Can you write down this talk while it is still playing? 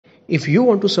If you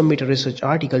want to submit a research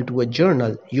article to a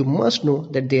journal, you must know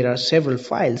that there are several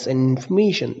files and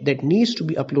information that needs to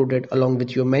be uploaded along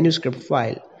with your manuscript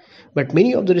file. But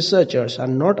many of the researchers are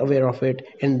not aware of it,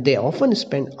 and they often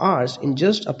spend hours in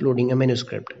just uploading a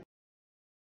manuscript.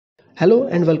 Hello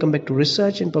and welcome back to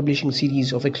Research and Publishing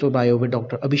series of XploreBio with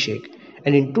Dr. Abhishek.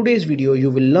 And in today's video,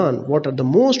 you will learn what are the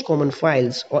most common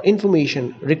files or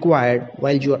information required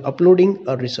while you are uploading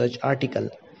a research article.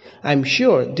 I'm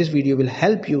sure this video will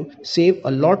help you save a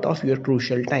lot of your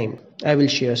crucial time. I will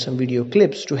share some video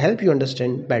clips to help you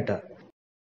understand better.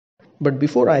 But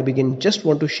before I begin, just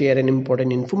want to share an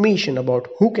important information about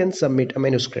who can submit a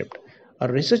manuscript.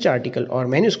 A research article or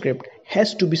manuscript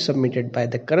has to be submitted by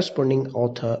the corresponding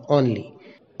author only.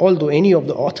 Although any of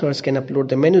the authors can upload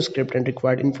the manuscript and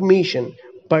required information,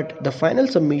 but the final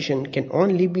submission can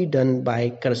only be done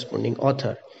by corresponding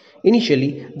author.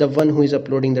 Initially, the one who is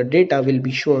uploading the data will be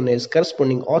shown as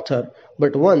corresponding author,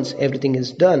 but once everything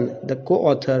is done, the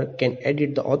co-author can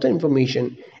edit the author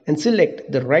information and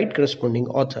select the right corresponding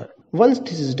author. Once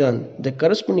this is done, the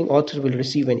corresponding author will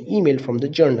receive an email from the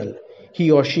journal.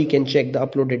 He or she can check the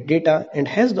uploaded data and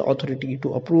has the authority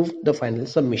to approve the final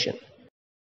submission.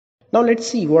 Now let's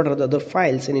see what are the other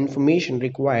files and information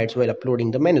required while uploading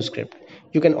the manuscript.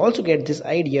 You can also get this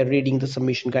idea reading the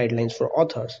submission guidelines for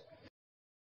authors.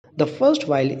 The first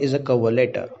file is a cover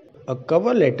letter. A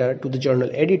cover letter to the journal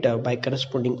editor by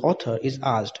corresponding author is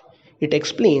asked. It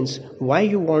explains why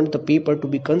you want the paper to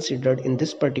be considered in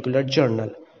this particular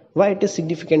journal, why it is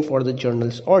significant for the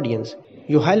journal's audience.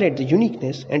 You highlight the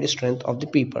uniqueness and strength of the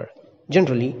paper.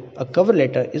 Generally, a cover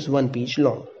letter is 1 page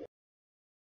long.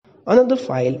 Another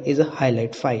file is a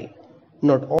highlight file.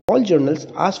 Not all journals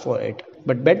ask for it,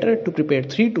 but better to prepare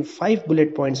 3 to 5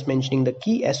 bullet points mentioning the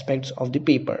key aspects of the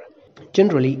paper.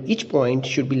 Generally, each point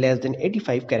should be less than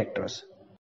 85 characters.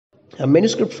 A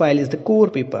manuscript file is the core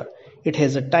paper. It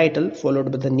has a title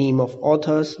followed by the name of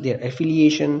authors, their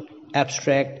affiliation,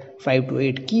 abstract, 5 to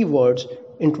 8 keywords,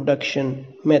 introduction,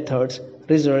 methods,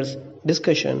 results,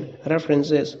 discussion,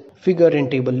 references, figure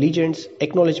and table legends,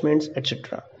 acknowledgements,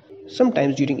 etc.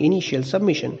 Sometimes during initial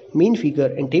submission, main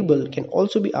figure and table can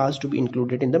also be asked to be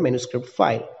included in the manuscript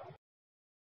file.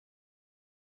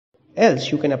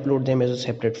 Else you can upload them as a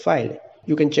separate file.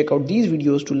 You can check out these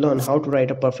videos to learn how to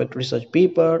write a perfect research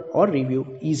paper or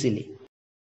review easily.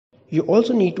 You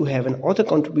also need to have an author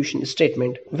contribution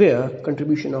statement where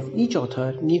contribution of each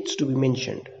author needs to be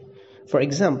mentioned. For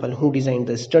example, who designed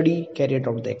the study, carried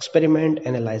out the experiment,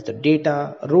 analyzed the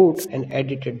data, wrote and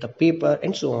edited the paper,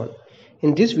 and so on.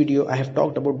 In this video, I have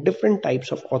talked about different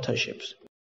types of authorships.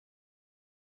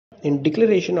 In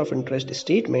declaration of interest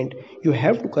statement, you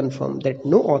have to confirm that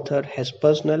no author has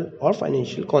personal or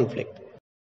financial conflict.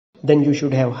 Then you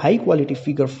should have high quality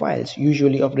figure files,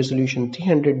 usually of resolution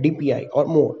 300 dpi or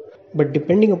more. But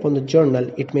depending upon the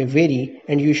journal, it may vary,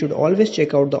 and you should always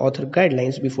check out the author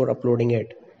guidelines before uploading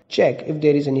it. Check if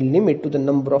there is any limit to the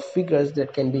number of figures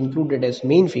that can be included as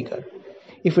main figure.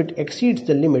 If it exceeds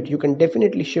the limit, you can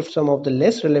definitely shift some of the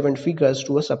less relevant figures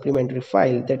to a supplementary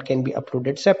file that can be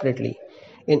uploaded separately.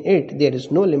 In it, there is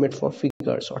no limit for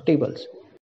figures or tables.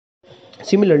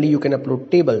 Similarly, you can upload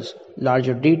tables.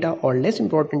 Larger data or less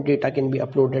important data can be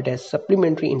uploaded as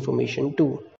supplementary information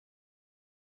too.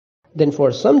 Then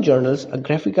for some journals, a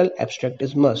graphical abstract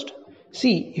is must.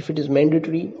 See if it is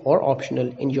mandatory or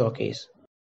optional in your case.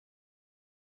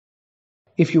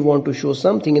 If you want to show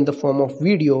something in the form of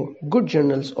video, good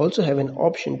journals also have an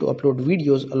option to upload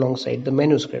videos alongside the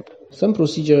manuscript. Some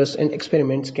procedures and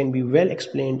experiments can be well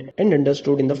explained and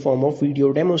understood in the form of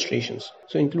video demonstrations.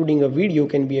 So including a video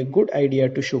can be a good idea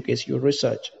to showcase your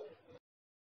research.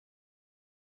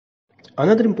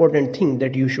 Another important thing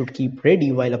that you should keep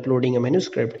ready while uploading a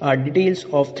manuscript are details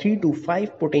of 3 to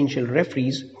 5 potential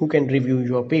referees who can review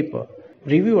your paper.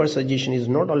 Reviewer suggestion is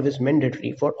not always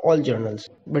mandatory for all journals,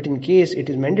 but in case it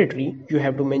is mandatory, you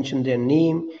have to mention their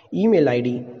name, email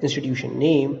ID, institution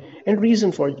name, and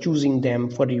reason for choosing them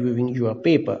for reviewing your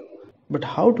paper. But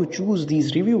how to choose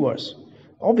these reviewers?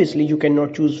 Obviously, you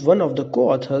cannot choose one of the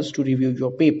co-authors to review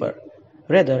your paper.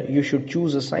 Rather, you should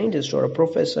choose a scientist or a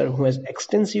professor who has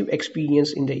extensive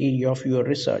experience in the area of your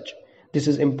research. This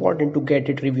is important to get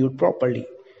it reviewed properly.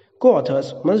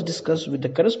 Co-authors must discuss with the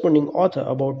corresponding author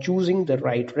about choosing the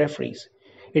right referees.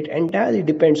 It entirely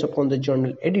depends upon the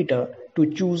journal editor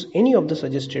to choose any of the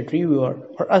suggested reviewer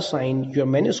or assign your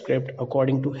manuscript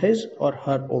according to his or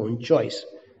her own choice.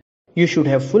 You should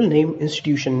have full name,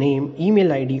 institution name,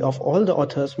 email ID of all the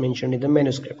authors mentioned in the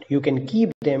manuscript. You can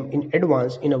keep them in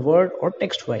advance in a Word or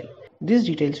text file. These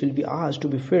details will be asked to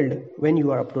be filled when you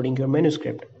are uploading your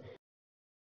manuscript.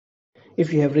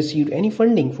 If you have received any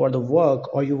funding for the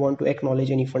work or you want to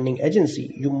acknowledge any funding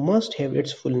agency, you must have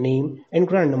its full name and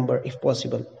grant number if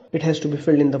possible. It has to be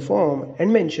filled in the form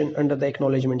and mentioned under the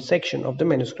acknowledgement section of the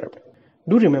manuscript.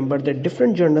 Do remember that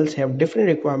different journals have different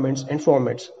requirements and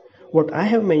formats. What I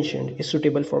have mentioned is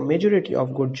suitable for majority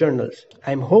of good journals.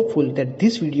 I am hopeful that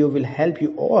this video will help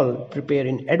you all prepare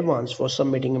in advance for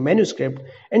submitting a manuscript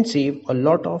and save a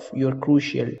lot of your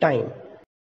crucial time.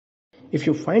 If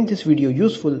you find this video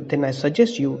useful, then I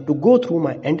suggest you to go through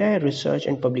my entire research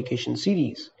and publication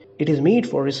series. It is made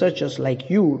for researchers like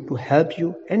you to help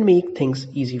you and make things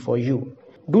easy for you.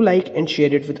 Do like and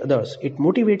share it with others. It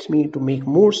motivates me to make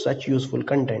more such useful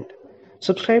content.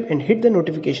 Subscribe and hit the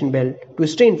notification bell to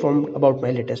stay informed about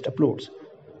my latest uploads.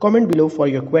 Comment below for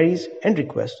your queries and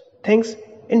requests. Thanks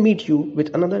and meet you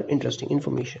with another interesting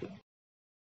information.